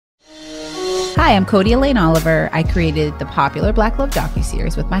Hi, I'm Cody Elaine Oliver. I created the popular Black Love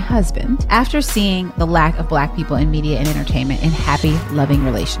docuseries with my husband after seeing the lack of Black people in media and entertainment in happy, loving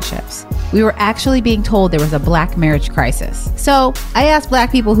relationships. We were actually being told there was a Black marriage crisis. So I asked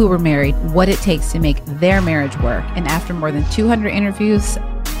Black people who were married what it takes to make their marriage work. And after more than 200 interviews,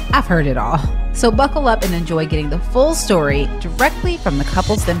 I've heard it all. So buckle up and enjoy getting the full story directly from the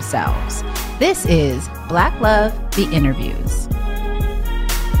couples themselves. This is Black Love, The Interviews.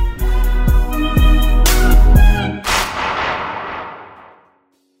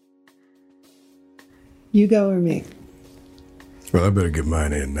 You go or me? Well, I better get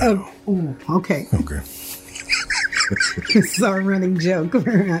mine in now. Oh, okay. Okay. This is our running joke.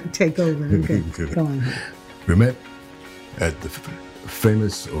 We're not take over. Okay. Go on. We met at the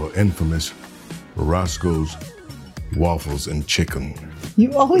famous or infamous Roscoe's Waffles and Chicken.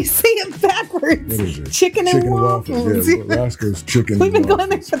 You always say it backwards. What is it? Chicken and waffles. Yeah, Roscoe's Chicken We've been and going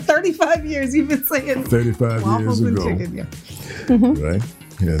there for 35 years. You've been saying 35 waffles years and ago. chicken. Yeah. Mm-hmm. Right?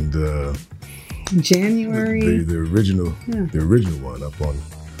 And January. the original one up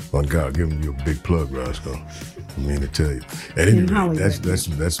on God, giving you a big plug, Roscoe. I mean to tell you. At any rate,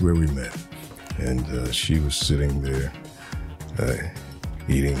 that's where we met. And she was sitting there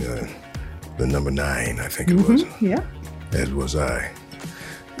eating the number 9, I think it was. Yeah. As was I.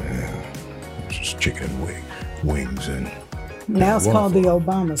 Just chicken and wings and now it's called the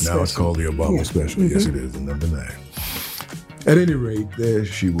Obama special. Now it's called the Obama special. Yes, it is, the number 9. At any rate, there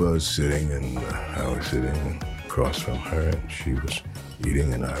she was sitting, and I was sitting across from her, and she was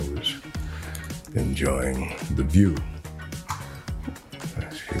eating, and I was enjoying the view.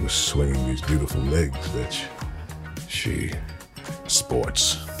 She was swinging these beautiful legs that she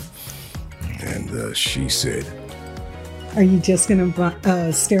sports. And she said, "Are you just going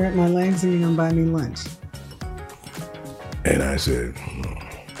to stare at my legs, or are you going to buy me lunch?" And I said,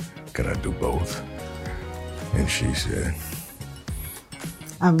 "Can I do both?" And she said,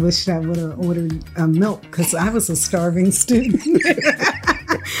 I wished I would have ordered milk because I was a starving student.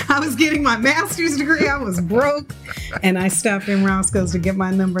 I was getting my master's degree. I was broke. And I stopped in Roscoe's to get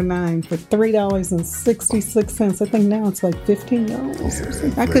my number 9 for $3.66. I think now it's like $15 or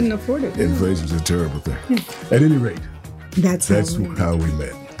something. I couldn't afford it. Inflation's a terrible thing. Yeah. At any rate, that's how we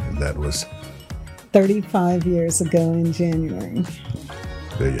met. And that was 35 years ago in January.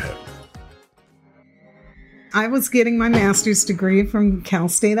 There you have it. I was getting my master's degree from Cal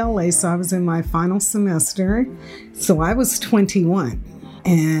State LA, so I was in my final semester. So I was 21,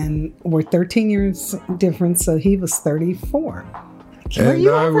 and we're 13 years difference, so he was 34. Were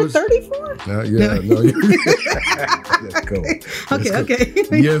you over 34? No. Let's go. Okay.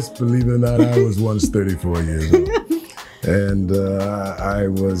 Yes, believe it or not, I was once 34 years old. And I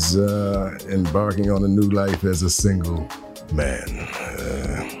was embarking on a new life as a single man.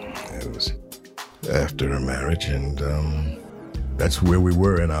 It was after a marriage, and that's where we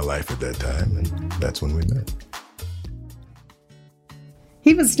were in our life at that time, and that's when we met.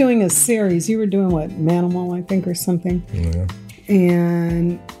 He was doing a series. You were doing what, Manimal, I think, or something? Yeah.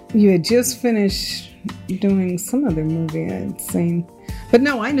 And you had just finished doing some other movie I had seen. But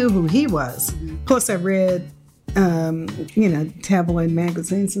no, I knew who he was. Plus I read, tabloid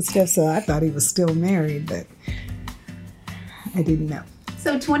magazines and stuff, so I thought he was still married, but I didn't know.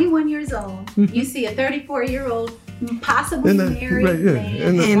 So 21 years old, you see a 34-year-old possibly married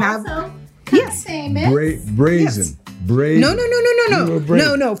man, and also kind of famous. Brazen. Yes.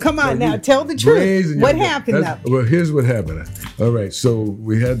 No. Come on now. Tell the truth. What happened now? Well, here's what happened. All right. So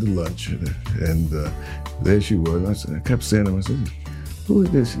we had the lunch, and there she was. And I kept saying to myself, "Who is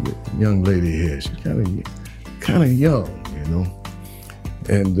this young lady here? She's kind of young, you know."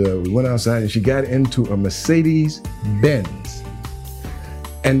 And we went outside, and she got into a Mercedes-Benz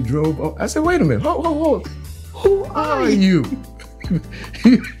and drove. I said, "Wait a minute. Hold. Who are you?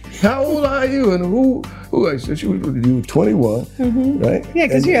 How old are you? And who?" I said, you were 21, right? Yeah,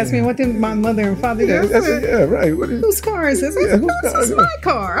 because you asked me what did my mother and father do. I said, yeah, right. Whose car is this? This is my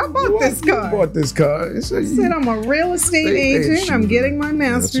car. I bought this car. You bought this car. I said, I'm a real estate agent. I'm getting my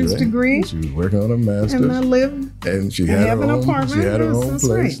master's degree. She was working on a master's. And I live and she had her an own, apartment. She had her own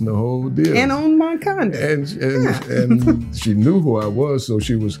place and the whole deal. And owned my condo. And she knew who I was, so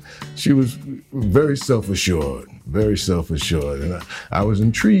she was very self-assured. And I was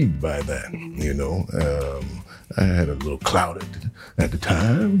intrigued by that, you know. I had a little clouded at the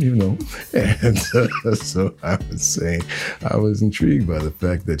time, you know, and so I was saying I was intrigued by the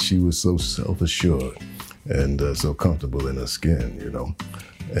fact that she was so self-assured and so comfortable in her skin, you know.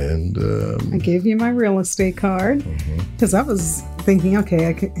 And I gave you my real estate card because I was thinking,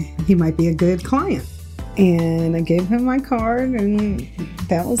 okay, he might be a good client. And I gave him my card, and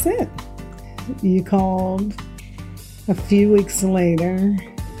that was it. you called a few weeks later.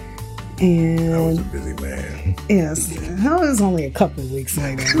 And I was a busy man. Yes, it was only a couple of weeks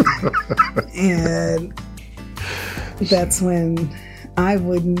later. And that's when I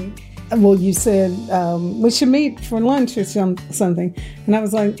wouldn't. Well, you said we should meet for lunch or something. And I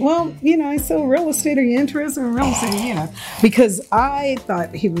was like, well, I sell real estate. Are you interested in real estate? Because I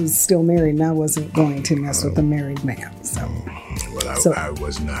thought he was still married and I wasn't going to mess with a married man. Well, I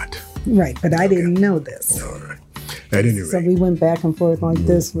was not. Right, but I didn't know this. All right. At any rate. So we went back and forth like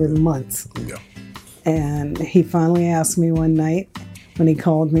this for months. Yeah. And he finally asked me one night when he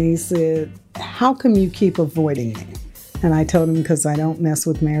called me, he said, how come you keep avoiding me? And I told him, because I don't mess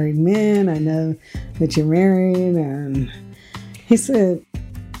with married men. I know that you're married. And he said,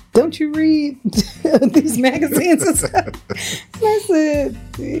 don't you read these magazines and stuff? And I said,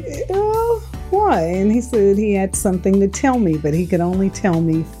 well, why? And he said he had something to tell me, but he could only tell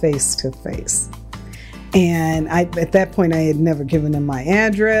me face to face. And at that point, I had never given him my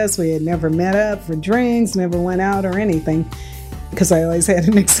address. We had never met up for drinks, never went out or anything, because I always had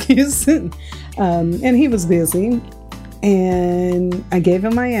an excuse. And he was busy. And I gave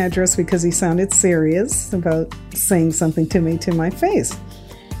him my address because he sounded serious about saying something to me to my face.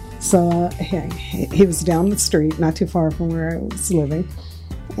 So he was down the street, not too far from where I was living.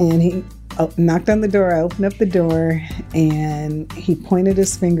 And he knocked on the door. I opened up the door, and he pointed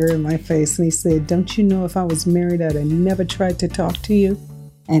his finger in my face, and he said, don't you know if I was married, I'd have never tried to talk to you?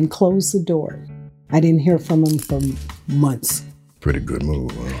 And closed the door. I didn't hear from him for months. Pretty good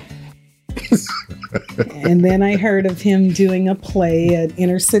move, huh? And then I heard of him doing a play at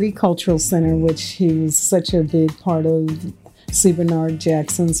Inner City Cultural Center, which he was such a big part of C. Bernard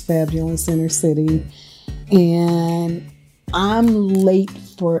Jackson's fabulous Inner City. And I'm late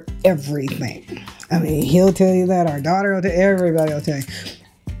for everything. I mean, he'll tell you that. Our daughter will tell you. Everybody will tell you.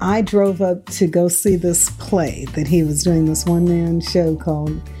 I drove up to go see this play that he was doing, this one-man show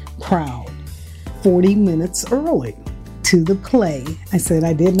called Proud, 40 minutes early to the play. I said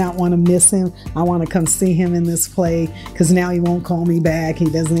I did not want to miss him. I want to come see him in this play because now he won't call me back. He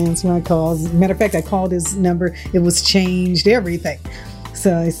doesn't answer my calls. Matter of fact, I called his number. It was changed, everything.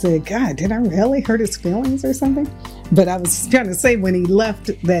 So I said, God, did I really hurt his feelings or something? But I was trying to say when he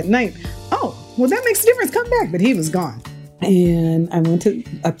left that night, oh, well, that makes a difference. Come back. But he was gone. And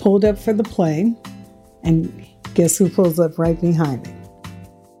I pulled up for the play, and guess who pulls up right behind me?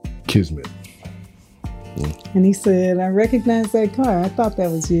 Kismet. And he said, I recognize that car. I thought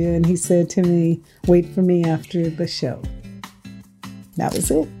that was you. And he said to me, wait for me after the show. That was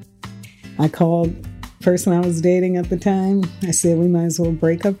it. I called the person I was dating at the time. I said, we might as well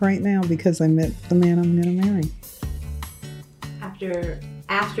break up right now because I met the man I'm going to marry.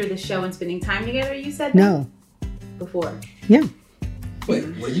 After the show and spending time together, you said that? No. Before? Yeah. Wait,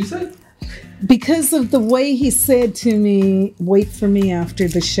 what did you say? Because of the way he said to me, wait for me after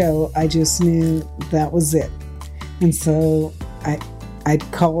the show, I just knew that was it. And so I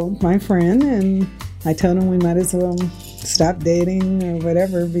called my friend and I told him we might as well stop dating or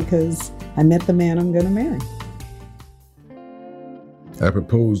whatever because I met the man I'm going to marry. I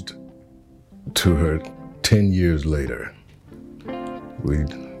proposed to her 10 years later. We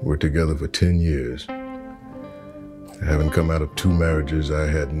were together for 10 years. Having come out of 2 marriages, I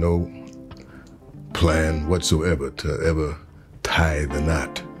had no plan whatsoever to ever tie the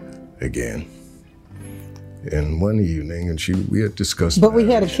knot again. And one evening, and we had discussed. But we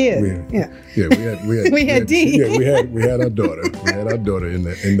had a kid. We had Dee. Yeah, we had our daughter. We had our daughter in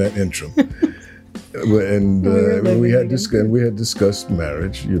that interim. And we had discussed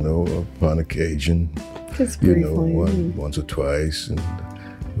marriage, upon occasion. Just briefly. Once or twice, and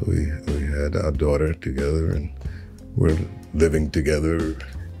we had our daughter together, and we're living together.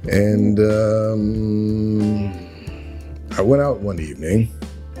 And I went out one evening.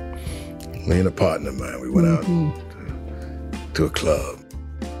 Me and a partner of mine, we went out to a club,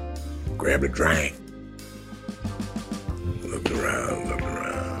 grabbed a drink, looked around.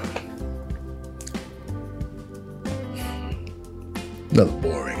 Another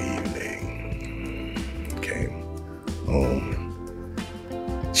boring evening. Came home.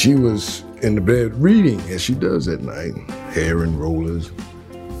 She was in the bed reading, as she does at night, hair and rollers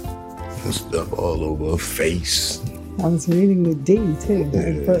and stuff all over her face. I was reading with Dee, too.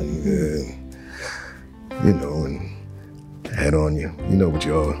 And had on you. You know what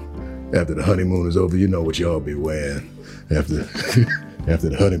y'all, after the honeymoon is over, you know what y'all be wearing after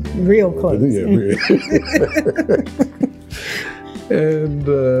the honeymoon. Real clothes. Yeah, real. And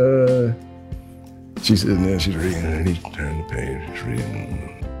she's sitting there, she's reading, and he turned the page, she's reading.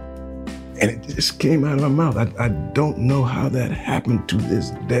 And it just came out of my mouth. I don't know how that happened to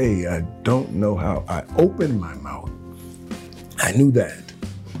this day. I don't know how I opened my mouth. I knew that.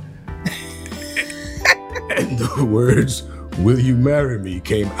 And the words, "Will you marry me?"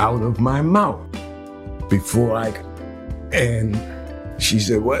 came out of my mouth and she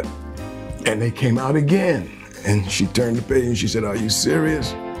said, "What?" And they came out again. And she turned the page and she said, "Are you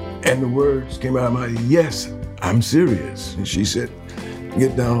serious?" And the words came out of my mouth, "Yes, I'm serious." And she said,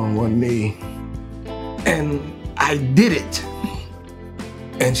 "Get down on one knee." And I did it.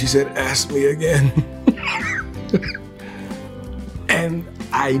 And she said, "Ask me again." And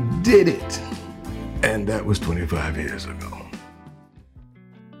I did it. And that was 25 years ago.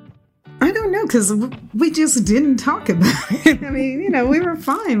 I don't know, because we just didn't talk about it. I mean, we were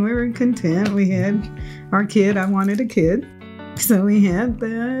fine. We were content. We had our kid. I wanted a kid. So we had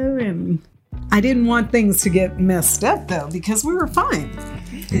that. And I didn't want things to get messed up, though, because we were fine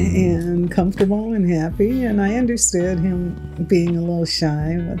and comfortable and happy. And I understood him being a little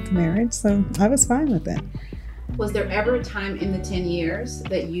shy with marriage. So I was fine with that. Was there ever a time in the 10 years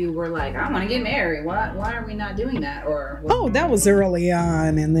that you were like, "I want to get married. Why are we not doing that?" That was early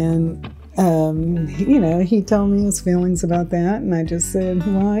on. And then, he told me his feelings about that. And I just said,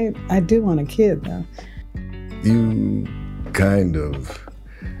 well, I do want a kid, though. You kind of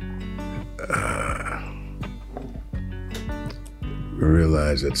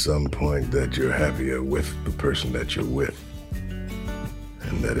realize at some point that you're happier with the person that you're with.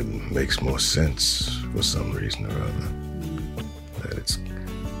 And that it makes more sense for some reason or other.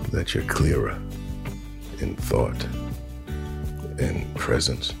 That you're clearer in thought and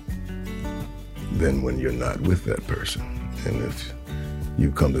presence than when you're not with that person. And if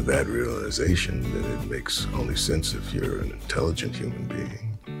you come to that realization, then it makes only sense if you're an intelligent human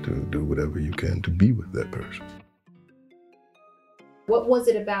being to do whatever you can to be with that person. What was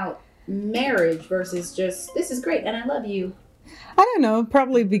it about marriage versus just, "This is great and I love you"? I don't know,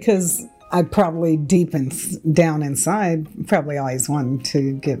 probably because I probably deep down inside probably always wanted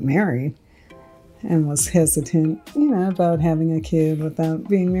to get married and was hesitant, about having a kid without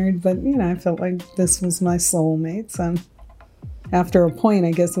being married. But, I felt like this was my soulmate. So after a point,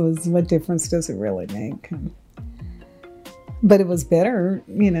 I guess it was, what difference does it really make? But it was better,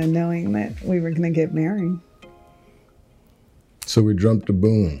 knowing that we were going to get married. So we jumped the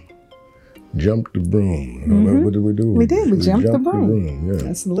broom. Jumped the broom. Mm-hmm. What did we do? We did. We jumped the broom. Yeah.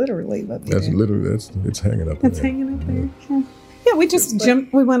 That's literally what we did. It's hanging up there. It's hanging up there. Yeah, we just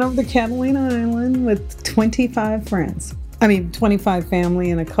jumped. We went over to Catalina Island with 25 friends. 25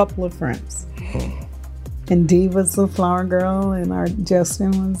 family and a couple of friends. Oh. And Dee was the flower girl, and our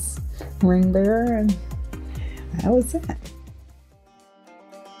Justin was ring bearer, and that was it.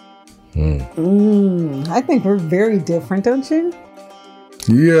 I think we're very different, don't you?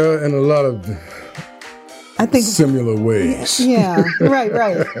 Yeah, in a lot of similar ways. Yeah, right.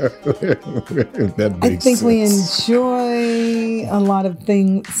 That makes I think sense. we enjoy a lot of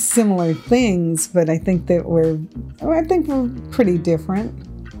similar things, but I think that we're pretty different.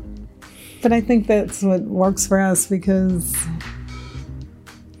 But I think that's what works for us because,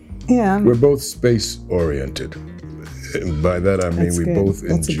 we're both space oriented. And by that I mean That's we good. both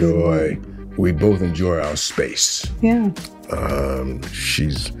That's a good enjoy our space. Yeah.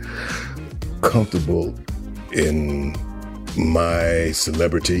 She's comfortable in my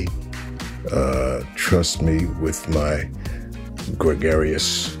celebrity, trusts me with my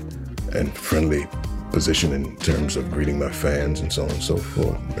gregarious and friendly position in terms of greeting my fans and so on and so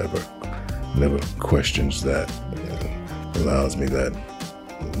forth. Never questions that. Allows me that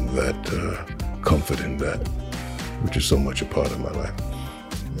comfort in that, which is so much a part of my life.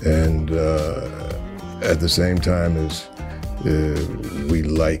 And at the same time as we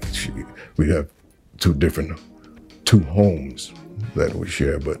have two homes that we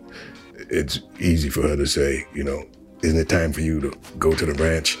share, but it's easy for her to say, isn't it time for you to go to the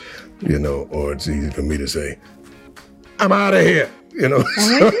ranch? Or it's easy for me to say, I'm out of here, We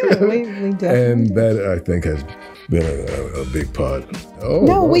definitely and do. that I think has been a big part.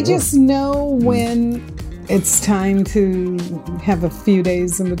 We just know when it's time to have a few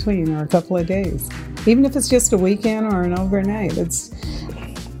days in between or a couple of days. Even if it's just a weekend or an overnight.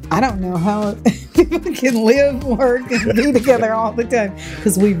 I don't know how people can live, work, and be together all the time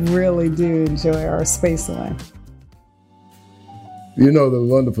because we really do enjoy our space away. The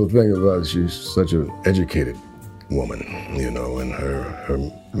wonderful thing about she's such an educated woman, and her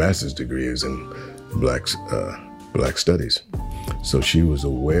master's degree is in Black studies. So she was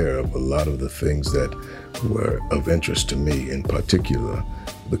aware of a lot of the things that were of interest to me, in particular,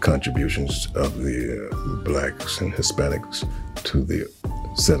 the contributions of the Blacks and Hispanics to the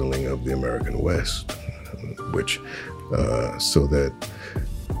settling of the American West, which, so that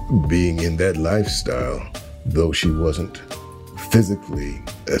being in that lifestyle, though she wasn't physically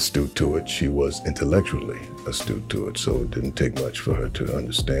astute to it, she was intellectually astute to it. So it didn't take much for her to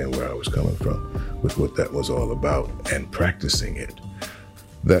understand where I was coming from with what that was all about and practicing it.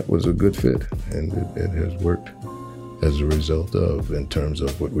 That was a good fit, and it has worked as a result of, in terms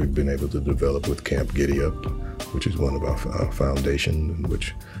of what we've been able to develop with Camp Giddy Up, which is one of our foundation in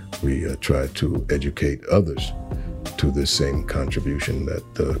which we try to educate others to this same contribution that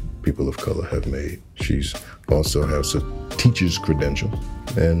the people of color have made. She's also has a teacher's credential,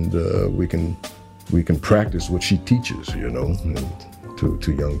 and we can practice what she teaches, you know,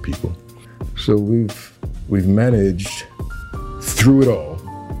 to young people. So we've managed through it all,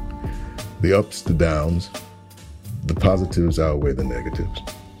 the ups, the downs, the positives outweigh the negatives,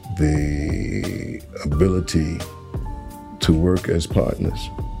 the ability to work as partners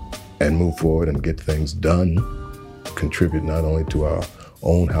and move forward and get things done, contribute not only to our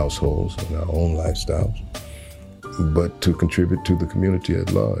own households and our own lifestyles, but to contribute to the community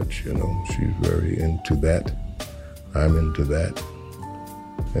at large. You know, she's very into that. I'm into that.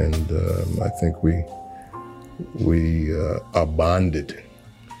 And I think we are bonded.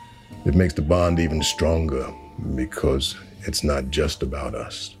 It makes the bond even stronger because it's not just about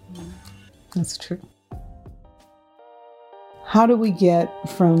us. That's true. How do we get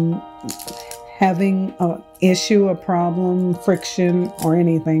from having an issue, a problem, friction, or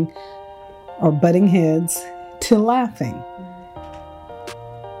anything, or butting heads, to laughing?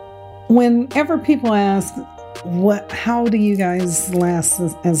 Whenever people ask, how do you guys last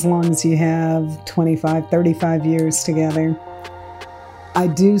as long as you have 25, 35 years together? I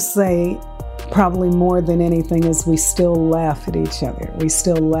do say probably more than anything is we still laugh at each other. We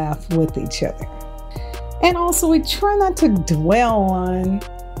still laugh with each other. And also we try not to dwell on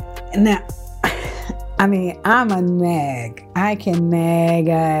that. I mean, I'm a nag. I can nag.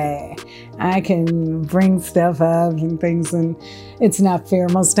 I can bring stuff up and things, and it's not fair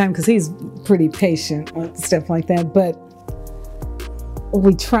most of the time because he's pretty patient with stuff like that. But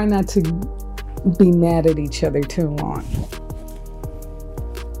we try not to be mad at each other too long.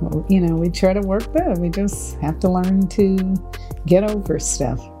 Well, you know, we try to work that. We just have to learn to get over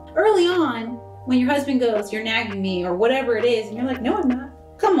stuff. Early on, when your husband goes, "You're nagging me," or whatever it is, and you're like, "No, I'm not.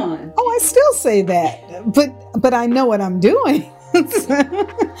 Come on." Oh, I still say that, but I know what I'm doing.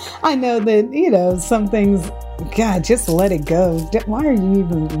 I know that, you know, some things, God, just let it go. Why are you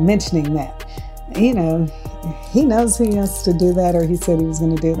even mentioning that? You know, he knows he has to do that, or he said he was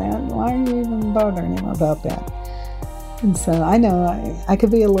going to do that. Why are you even bothering him about that? And so I know I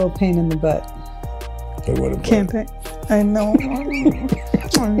could be a little pain in the butt. But what about? Can't I know.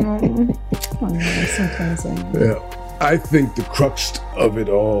 I know. Sometimes I know. Yeah, I think the crux of it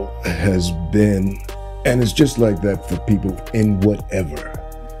all has been, and it's just like that for people in whatever,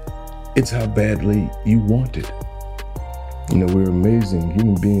 it's how badly you want it. You know, we're amazing.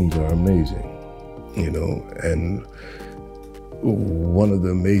 Human beings are amazing, you know, and one of the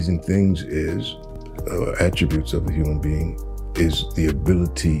amazing things is, attributes of a human being is the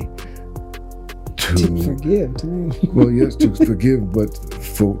ability to forgive. Well, yes, to forgive, but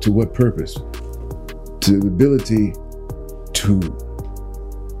to what purpose? To the ability to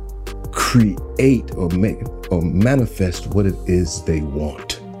create or make or manifest what it is they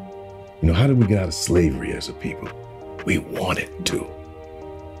want. You know, how did we get out of slavery as a people? We wanted to.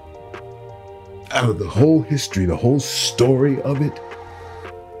 Out of the whole history, the whole story of it,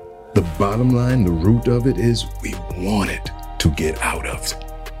 the bottom line, the root of it is we wanted to get out of it.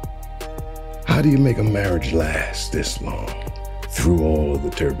 How do you make a marriage last this long? Through all of the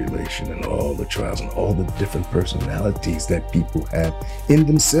turbulation and all the trials and all the different personalities that people have in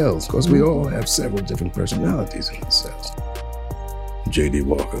themselves, because we all have several different personalities in themselves. J.D.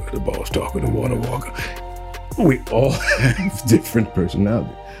 Walker, the boss talker, the water walker. We all have different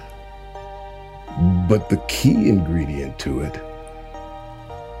personalities. But the key ingredient to it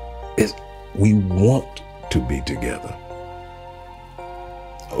is we want to be together.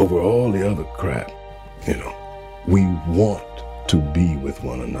 Over all the other crap, you know, we want to be with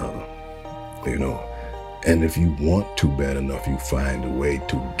one another, you know. And if you want to bad enough, you find a way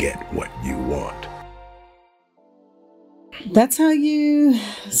to get what you want. That's how you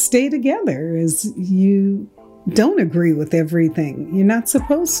stay together, is you don't agree with everything. You're not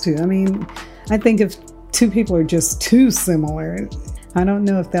supposed to. I mean, I think if two people are just too similar, I don't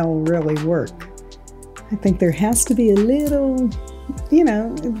know if that will really work. I think there has to be a little, you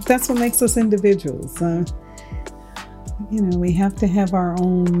know, that's what makes us individuals. You know, we have to have our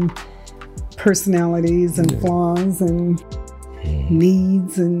own personalities and flaws, and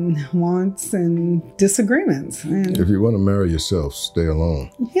needs and wants and disagreements. And If you want to marry yourself, stay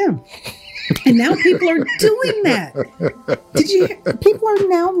alone. yeah. And now people are doing that. People are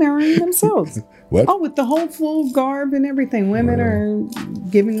now marrying themselves. What? Oh, with the whole full garb and everything. Women are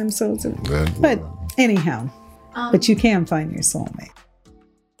giving themselves. But anyhow, but you can find your soulmate.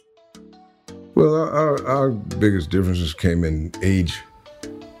 Well, our biggest differences came in age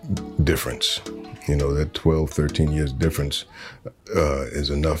difference. You know, that 12, 13 years difference is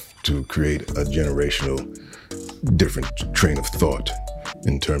enough to create a generational different train of thought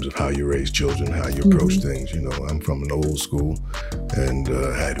in terms of how you raise children, how you approach things. You know, I'm from an old school and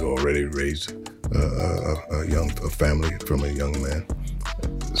had already raised a family from a young man.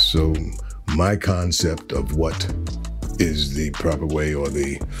 So my concept of what is the proper way or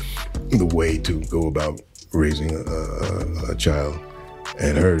the way to go about raising a child,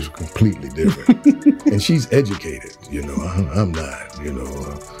 and hers completely different. And she's educated, you know. I'm not, you know.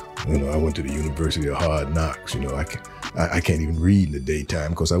 I went to the University of Hard Knocks. You know, I can't even read in the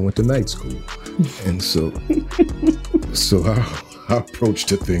daytime because I went to night school, and so our approach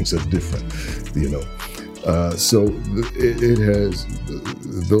to things are different, you know. So it has.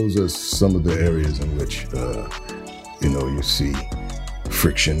 Those are some of the areas in which you know, you see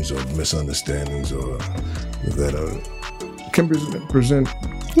frictions or misunderstandings or that can present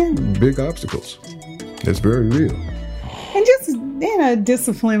big obstacles. It's very real. And just, you know,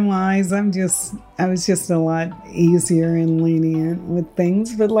 discipline-wise, I was just a lot easier and lenient with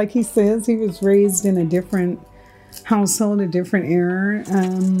things. But like he says, he was raised in a different household, a different era.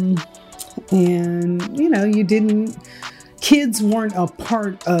 And, you know, kids weren't a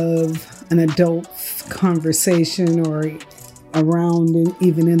part of an adult conversation or around and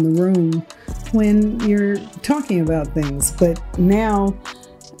even in the room when you're talking about things. But now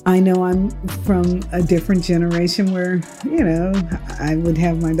I know I'm from a different generation where, you know, I would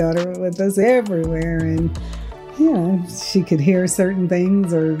have my daughter with us everywhere, and, you know, she could hear certain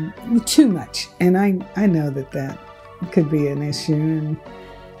things or too much. And I know that could be an issue, and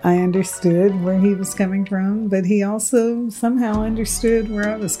I understood where he was coming from, but he also somehow understood where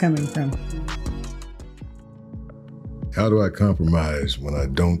I was coming from. How do I compromise when I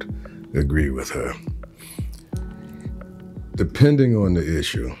don't agree with her? Depending on the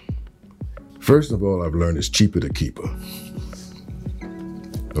issue. First of all, I've learned it's cheaper to keep her.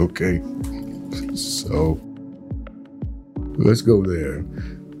 Okay, so let's go there.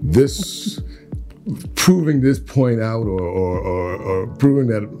 Proving this point out or proving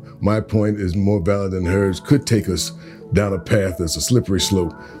that my point is more valid than hers could take us down a path that's a slippery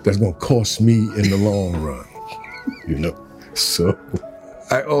slope that's going to cost me in the long run, you know? So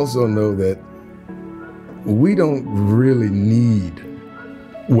I also know that we don't really need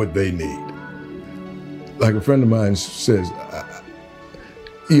what they need. Like a friend of mine says,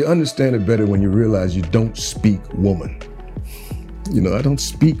 you understand it better when you realize you don't speak woman. You know, I don't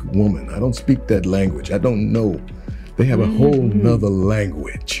speak woman. I don't speak that language. I don't know. They have a whole nother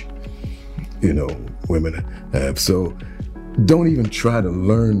language, you know, women have. So don't even try to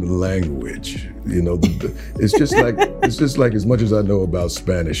learn the language. You know, it's just like as much as I know about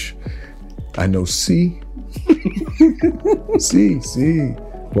Spanish, I know sí,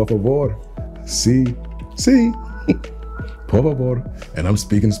 por favor, sí, por favor, and I'm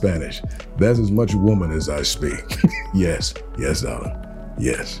speaking Spanish. That's as much woman as I speak. Yes, darling,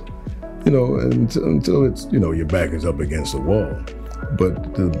 yes. You know, until it's, you know, your back is up against the wall.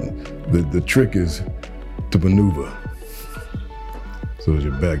 But the trick is to maneuver so that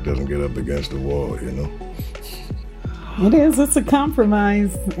your back doesn't get up against the wall, you know. It is. It's a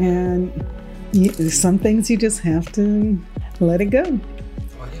compromise, and some things you just have to let it go.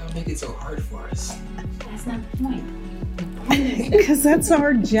 Why y'all make it so hard for us? That's not the point. Because that's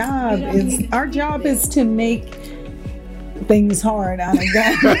our job. Our job is to make things hard out of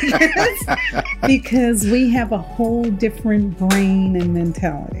that. Because we have a whole different brain and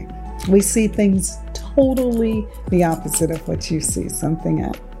mentality. We see things totally the opposite of what you see, something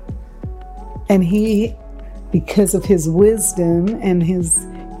else. And he, because of his wisdom and his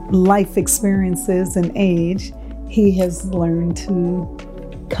life experiences and age, he has learned to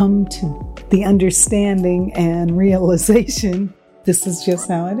come to the understanding and realization, this is just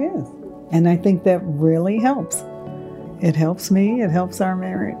how it is. And I think that really helps. It helps me, it helps our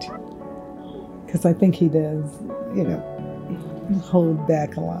marriage. Because I think he does, you know, hold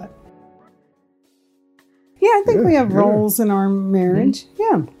back a lot. Yeah, I think we have roles in our marriage.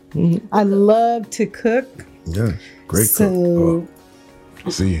 Yeah. I love to cook. Yeah, great cook. Oh,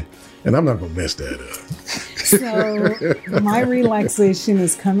 see, and I'm not going to mess that up. So my relaxation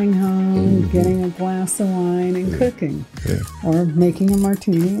is coming home, getting a glass of wine and cooking or making a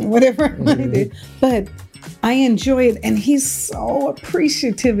martini or whatever I do. But I enjoy it. And he's so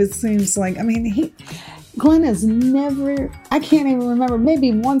appreciative, it seems like. I mean, Glenn has never, I can't even remember,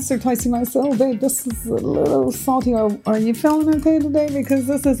 maybe once or twice he might say, oh, babe, this is a little salty. Or are you feeling okay today? Because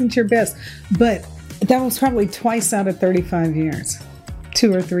this isn't your best. But that was probably twice out of 35 years.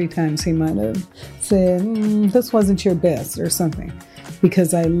 2 or 3 times he might have said, this wasn't your best or something.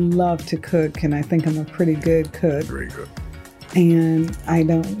 Because I love to cook and I think I'm a pretty good cook. Very good. And I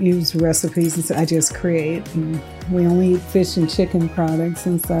don't use recipes, and so I just create. And we only eat fish and chicken products,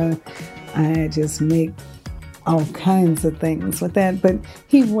 and so I just make all kinds of things with that. But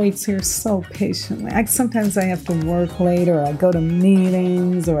he waits here so patiently. Sometimes I have to work late, or I go to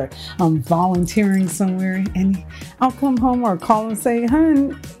meetings, or I'm volunteering somewhere, and I'll come home or call and say,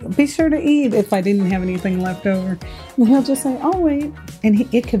 hon, be sure to eat if I didn't have anything left over. And he'll just say, I'll wait.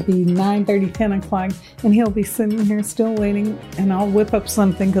 And it could be 9:30, 10 o'clock, and he'll be sitting here still waiting, and I'll whip up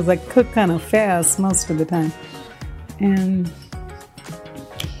something because I cook kind of fast most of the time. And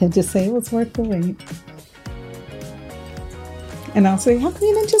he'll just say it was worth the wait. And I'll say, how come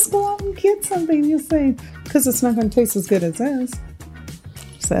you didn't just go out and get something? You'll say, because it's not going to taste as good as this.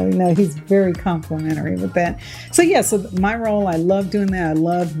 So, he's very complimentary with that. So, so my role, I love doing that. I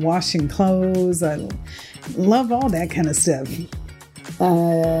love washing clothes. I love all that kind of stuff.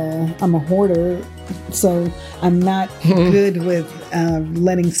 I'm a hoarder, so I'm not good with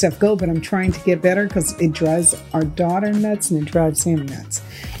letting stuff go, but I'm trying to get better because it drives our daughter nuts and it drives him nuts.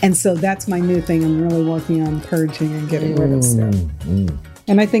 And so that's my new thing. I'm really working on purging and getting rid of stuff.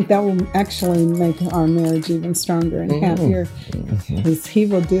 And I think that will actually make our marriage even stronger and happier because he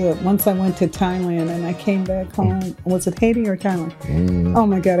will do it. Once I went to Thailand and I came back home. Was it Haiti or Thailand? Oh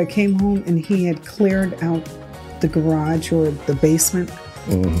my God, I came home and he had cleared out the garage or the basement.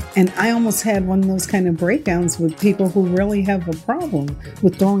 And I almost had one of those kind of breakdowns with people who really have a problem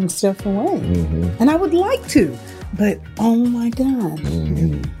with throwing stuff away. And I would like to, but oh my God.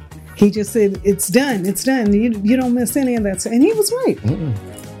 He just said, it's done. You don't miss any of that. And he was right.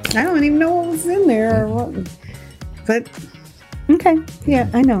 I don't even know what was in there or what. But, okay. Yeah,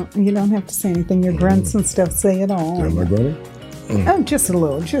 I know. You don't have to say anything. Your grunts and stuff say it all. Am I grunting? Oh, just a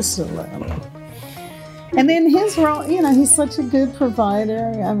little. And then his role, he's such a good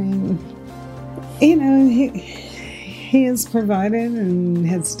provider. I mean, he has provided and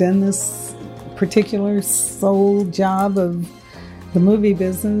has done this particular sole job of the movie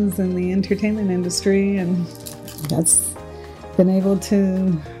business and the entertainment industry, and that's been able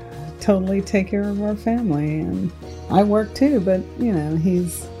to totally take care of our family. And I work too, but,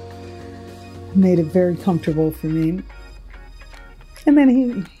 he's made it very comfortable for me. And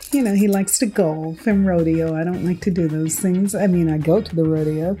then he likes to golf and rodeo. I don't like to do those things. I mean, I go to the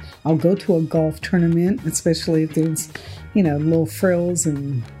rodeo. I'll go to a golf tournament, especially if there's, little frills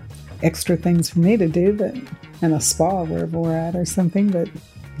and extra things for me to do, and a spa wherever we're at or something. But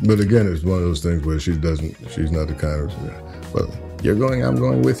again, it's one of those things where she's not the kind of, well, you're going, I'm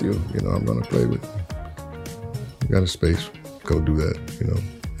going with you. I'm going to play with you. You got a space, go do that,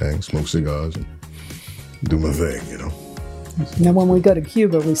 hang, smoke cigars and do my thing, Now, when we go to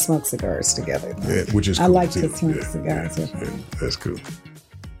Cuba, we smoke cigars together. Yeah, which is cool. I like to smoke cigars. Yeah, that's cool.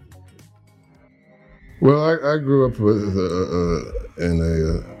 Well, I grew up in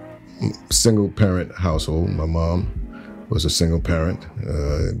a single parent household. My mom was a single parent.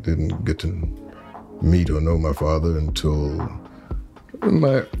 I didn't get to meet or know my father until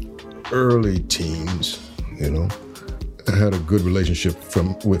my early teens. I had a good relationship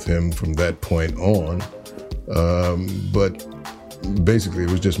with him from that point on. But basically it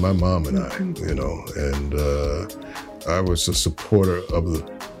was just my mom and I, and I was a supporter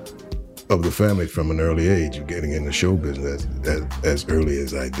of the family from an early age, getting into show business as early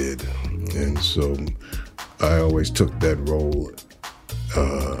as I did. And so I always took that role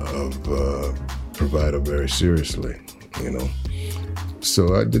of provider very seriously,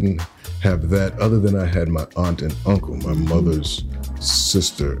 So I didn't have that, other than I had my aunt and uncle, my mother's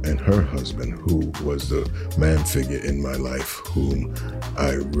sister and her husband, who was the man figure in my life, whom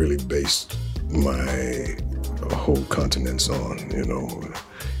I really based my whole continence on.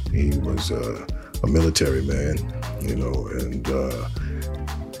 He was a military man, and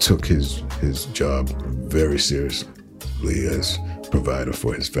took his job very seriously as provider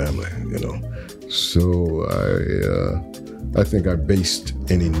for his family. So I think I based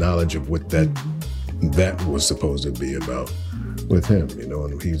any knowledge of what that was supposed to be about with him,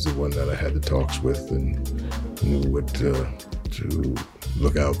 and he's the one that I had the talks with and knew what to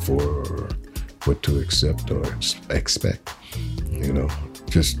look out for or what to accept or expect. You know,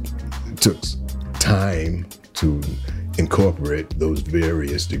 just took time to incorporate those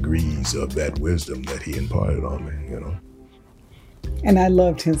various degrees of that wisdom that he imparted on me, you know. And I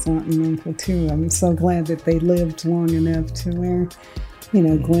loved his aunt and uncle too. I'm so glad that they lived long enough to where, you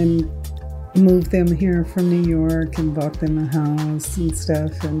know, Glenn moved them here from New York and bought them a house and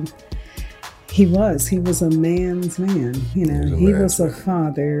stuff. And he was a man's man, you know. He was a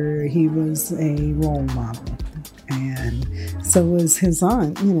father. He was a role model. And so was his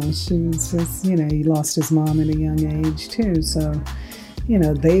aunt, you know. She was just, you know, he lost his mom at a young age too. So, you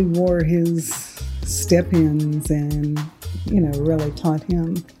know, they wore his step-ins and, you know, really taught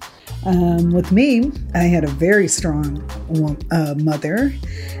him. With me, I had a very strong mother.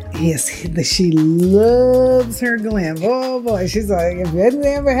 Yes, she loves her Glenn. Oh boy, she's like, if anything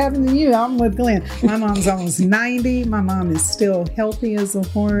ever happened to you, I'm with Glenn. My mom's almost 90. My mom is still healthy as a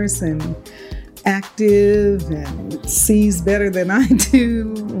horse and active and sees better than I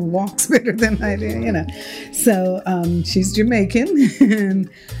do, walks better than I do, you know. So she's Jamaican, and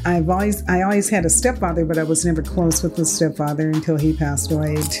I always had a stepfather, but I was never close with the stepfather until he passed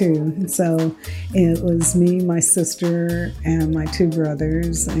away too. So it was me, my sister, and my two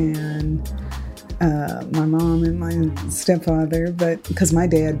brothers, and my mom and my stepfather, but because my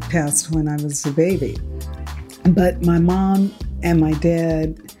dad passed when I was a baby. But my mom and my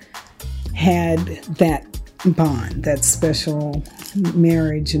dad had that bond, that special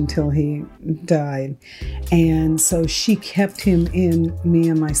marriage until he died. And so she kept him in me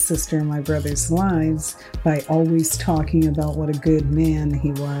and my sister and my brother's lives by always talking about what a good man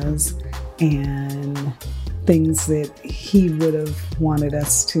he was and things that he would have wanted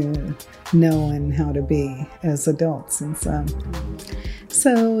us to know and how to be as adults. And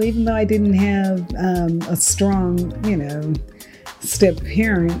so even though I didn't have a strong, you know, step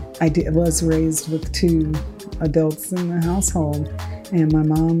parent, I was raised with two adults in the household, and my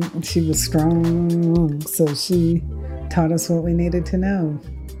mom, she was strong, so she taught us what we needed to know.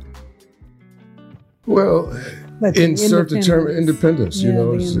 Well, insert the term independence. You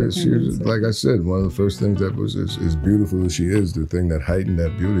know, she, like I said, one of the first things that was as beautiful as she is, the thing that heightened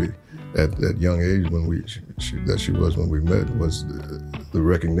that beauty at that young age when she was when we met was the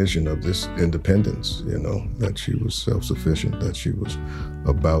recognition of this independence, you know, that she was self-sufficient, that she was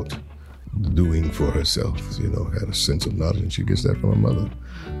about doing for herself, you know, had a sense of knowledge, and she gets that from her mother,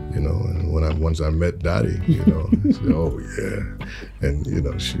 you know. And once I met Dottie, you know, I said, oh yeah, and you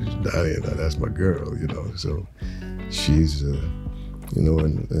know, she's Dottie, and that's my girl, you know. So she's, you know,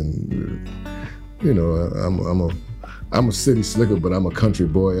 and you know, I'm a city slicker, but I'm a country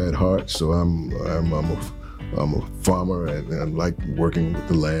boy at heart. So I'm a farmer, and I like working with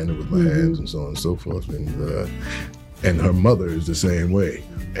the land and with my hands and so on and so forth. And her mother is the same way,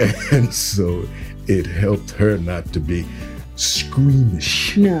 and so it helped her not to be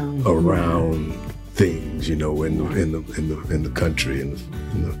squeamish around things, you know, in the country,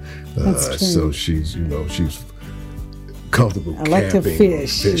 so she's, you know, she's comfortable camping, or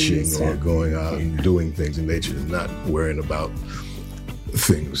fishing, or going out and doing things in nature, and not worrying about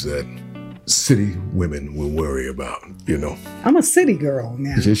things that city women will worry about, you know. I'm a city girl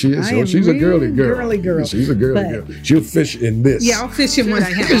now. She is. So she's a girly girl. She's a girly girl. She'll fish in this. Yeah, I'll fish in what I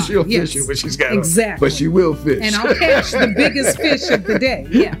have. She'll fish in what she's got. Exactly. But she will fish. And I'll catch the biggest fish of the day.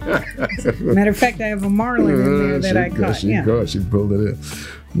 Yeah. Matter of fact, I have a marlin in there that I caught. She pulled it in.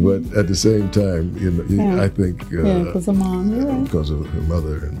 But at the same time, you know, I think because of mom, because of her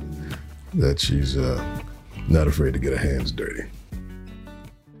mother, and that she's not afraid to get her hands dirty.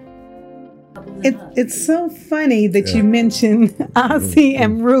 It's so funny that you mentioned Ozzy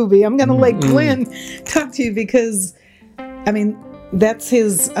and Ruby. I'm going to let Glenn talk to you because, I mean, that's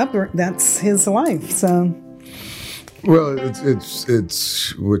his life. So, well,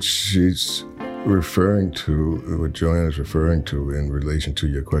 it's what she's referring to, what Joanna's referring to in relation to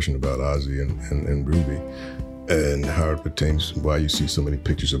your question about Ozzy and Ruby, and how it pertains, why you see so many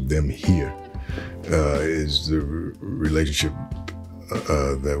pictures of them here, is the relationship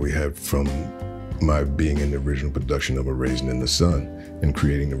that we had from my being in the original production of A Raisin in the Sun and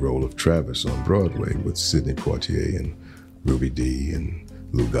creating the role of Travis on Broadway with Sidney Poitier and Ruby Dee and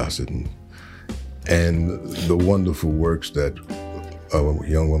Lou Gossett and the wonderful works that a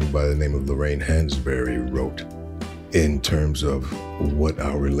young woman by the name of Lorraine Hansberry wrote in terms of what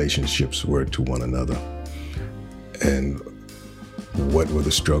our relationships were to one another and what were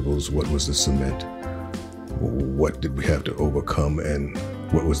the struggles, what was the cement, what did we have to overcome, and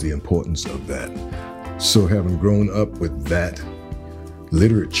what was the importance of that. So having grown up with that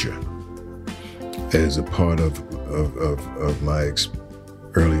literature as a part of my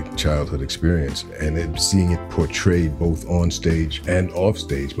early childhood experience, and seeing it portrayed both on stage and off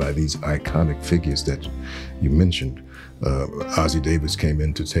stage by these iconic figures that you mentioned. Ossie Davis came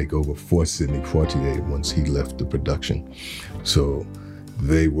in to take over for Sidney Poitier once he left the production. So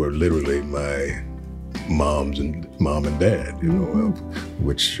they were literally my mom and dad, you know,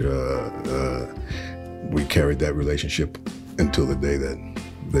 which we carried that relationship until the day that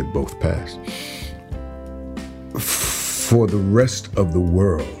they both passed. For the rest of the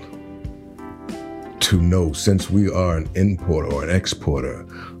world to know, since we are an importer or an exporter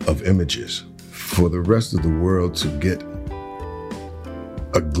of images, for the rest of the world to get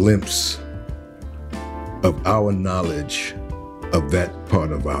a glimpse of our knowledge of that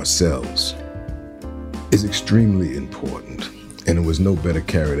part of ourselves is extremely important. And it was no better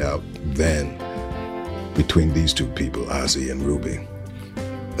carried out than between these two people, Ossie and Ruby,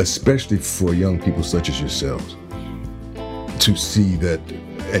 especially for young people such as yourselves, to see that,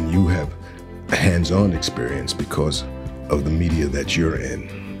 and you have a hands-on experience because of the media that you're in,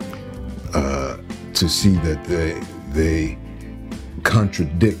 to see that they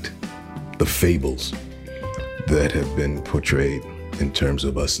contradict the fables that have been portrayed in terms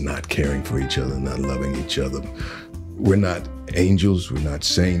of us not caring for each other, not loving each other. We're not angels, we're not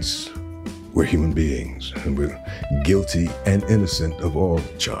saints, we're human beings, and we're guilty and innocent of all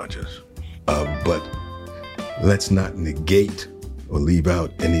charges. But let's not negate or leave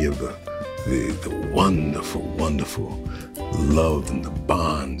out any of the wonderful, wonderful love and the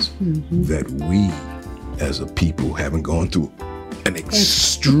bonds that we as a people haven't gone through an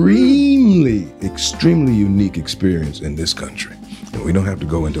extremely, extremely unique experience in this country. And we don't have to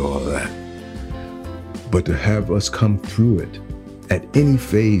go into all of that. But to have us come through it at any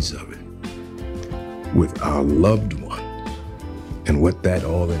phase of it with our loved ones and what that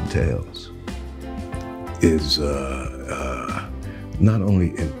all entails is not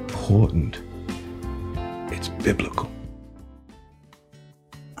only important, it's biblical.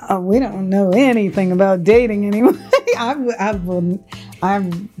 We don't know anything about dating anyway. I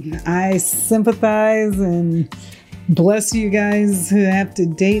sympathize and bless you guys who have to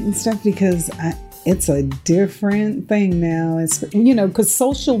date and stuff, because it's a different thing now. It's, you know, because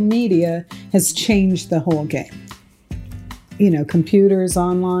social media has changed the whole game. You know, computers,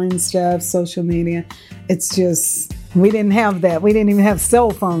 online stuff, social media. It's just, we didn't have that. We didn't even have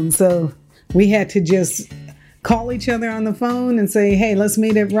cell phones. So we had to just call each other on the phone and say, hey, let's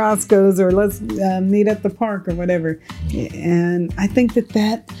meet at Roscoe's, or let's meet at the park or whatever. And I think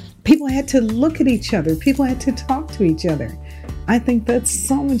that people had to look at each other. People had to talk to each other. I think that's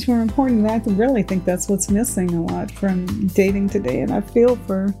so much more important. And I really think that's what's missing a lot from dating today. And I feel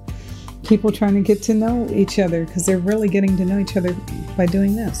for people trying to get to know each other, because they're really getting to know each other by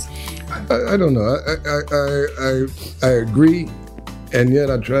doing this. I don't know. I agree, and yet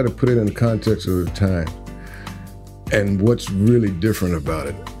I try to put it in the context of the time and what's really different about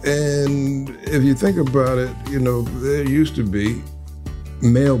it. And if you think about it, you know, there used to be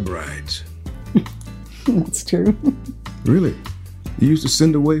male brides. That's true. Really. You used to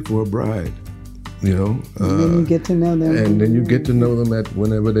send away for a bride, you know. And then you get to know them. And then you get to know them at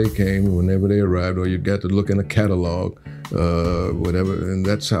whenever they came, whenever they arrived, or you got to look in a catalog, whatever. And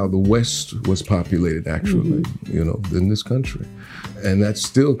that's how the West was populated, actually, you know, in this country. And that's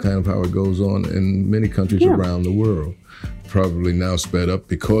still kind of how it goes on in many countries around the world. Probably now sped up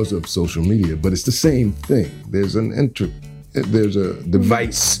because of social media, but it's the same thing. There's a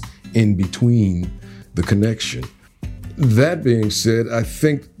device in between the connection. That being said, I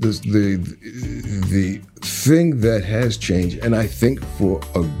think the thing that has changed, and I think for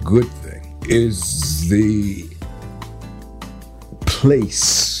a good thing, is the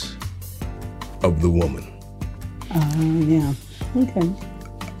place of the woman. Yeah. Okay.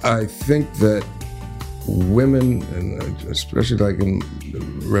 I think that women, and especially like in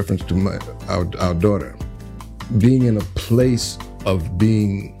reference to our daughter, being in a place of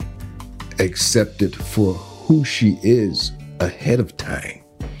being accepted for who she is ahead of time,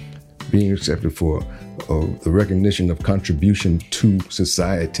 being accepted for the recognition of contribution to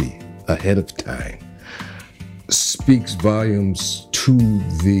society ahead of time, speaks volumes to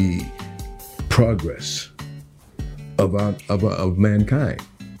the progress of mankind.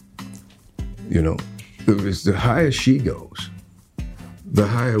 You know, it's the higher she goes, the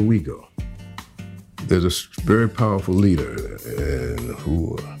higher we go. There's a very powerful leader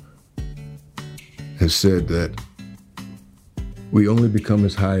who has said that we only become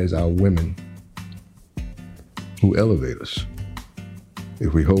as high as our women who elevate us.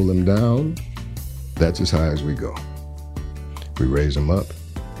 If we hold them down, that's as high as we go. If we raise them up,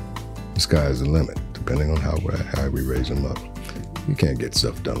 the sky is the limit, depending on how we raise them up. You can't get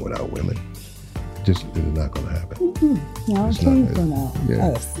stuff done without women. Just it's not going to happen. No, It's came not- from Yeah,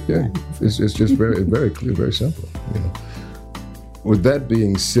 us. yeah. It's just very clear, very simple. With that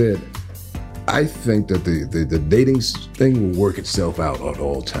being said, I think that the dating thing will work itself out at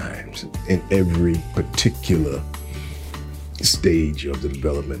all times in every particular stage of the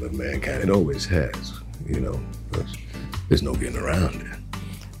development of mankind. It always has. There's no getting around it.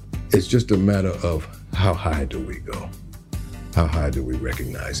 It's just a matter of how high do we go? How high do we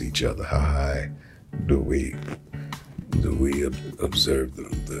recognize each other? How high do we observe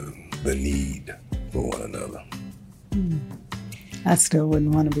the need for one another? I still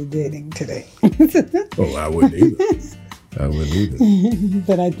wouldn't want to be dating today. Oh, I wouldn't either.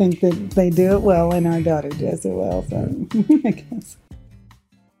 But I think that they do it well, and our daughter does it well, so I guess.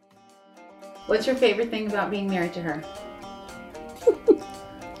 What's your favorite thing about being married to her?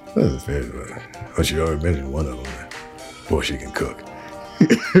 That's fair. Oh, she already mentioned one of them. Boy, she can cook. She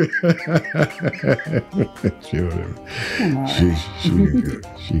can cook.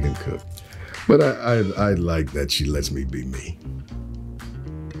 She can cook. But I like that she lets me be me.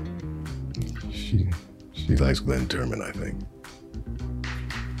 She likes Glenn Turman, I think.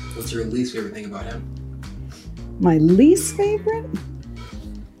 What's your least favorite thing about him? My least favorite?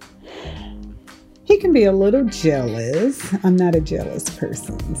 He can be a little jealous. I'm not a jealous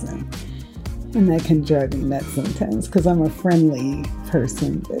person, so. And that can drive me nuts sometimes because I'm a friendly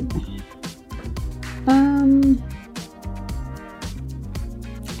person. But,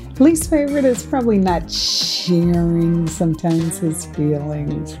 least favorite is probably not sharing sometimes his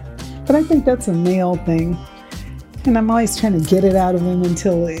feelings. But I think that's a male thing. And I'm always trying to get it out of him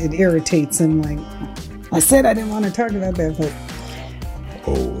until it irritates him. Like, I said I didn't want to talk about that, but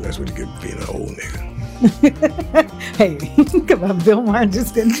Oh, that's what you get being an old nigga. hey, come on, Bill Maher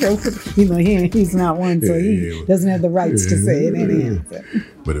just didn't show. He's not one, so he doesn't have the rights to say it anyhow. So.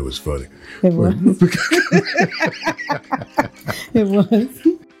 But it was funny. It was. It was.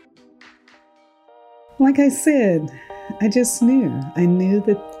 Like I said, I just knew. I knew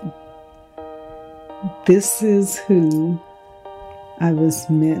that this is who I was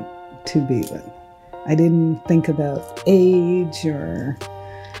meant to be with. I didn't think about age or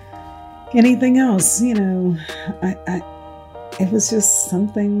anything else, it was just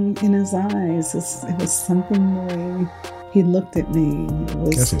something in his eyes. It was something the way he looked at me.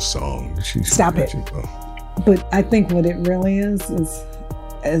 That's a song. Stop it. But I think what it really is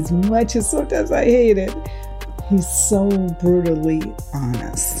as much as sometimes I hate it, he's so brutally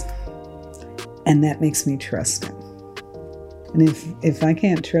honest. And that makes me trust him. And if I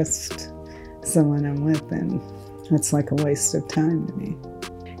can't trust someone I'm with, then that's like a waste of time to me.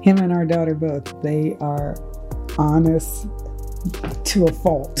 Him and our daughter both, they are honest to a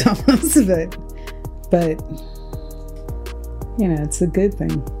fault almost, but it's a good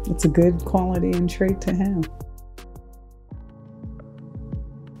thing. It's a good quality and trait to have.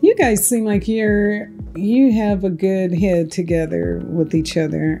 You guys seem like you have a good head together with each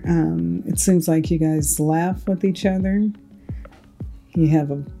other. It seems like you guys laugh with each other. You have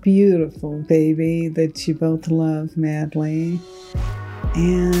a beautiful baby that you both love madly.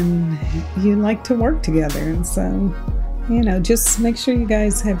 And you like to work together. And so, just make sure you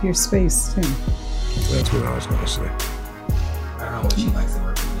guys have your space too. That's what I was going to say. I don't know what she likes to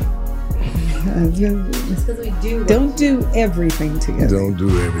work with me. It's because we do. Don't do everything together. Don't do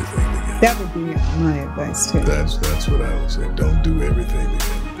everything together. That would be my advice too. That's what I would say. Don't do everything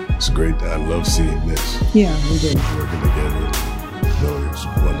together. It's great. I love seeing this. Yeah, we do. Working together. No, it's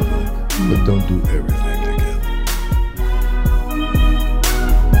wonderful. But don't do everything.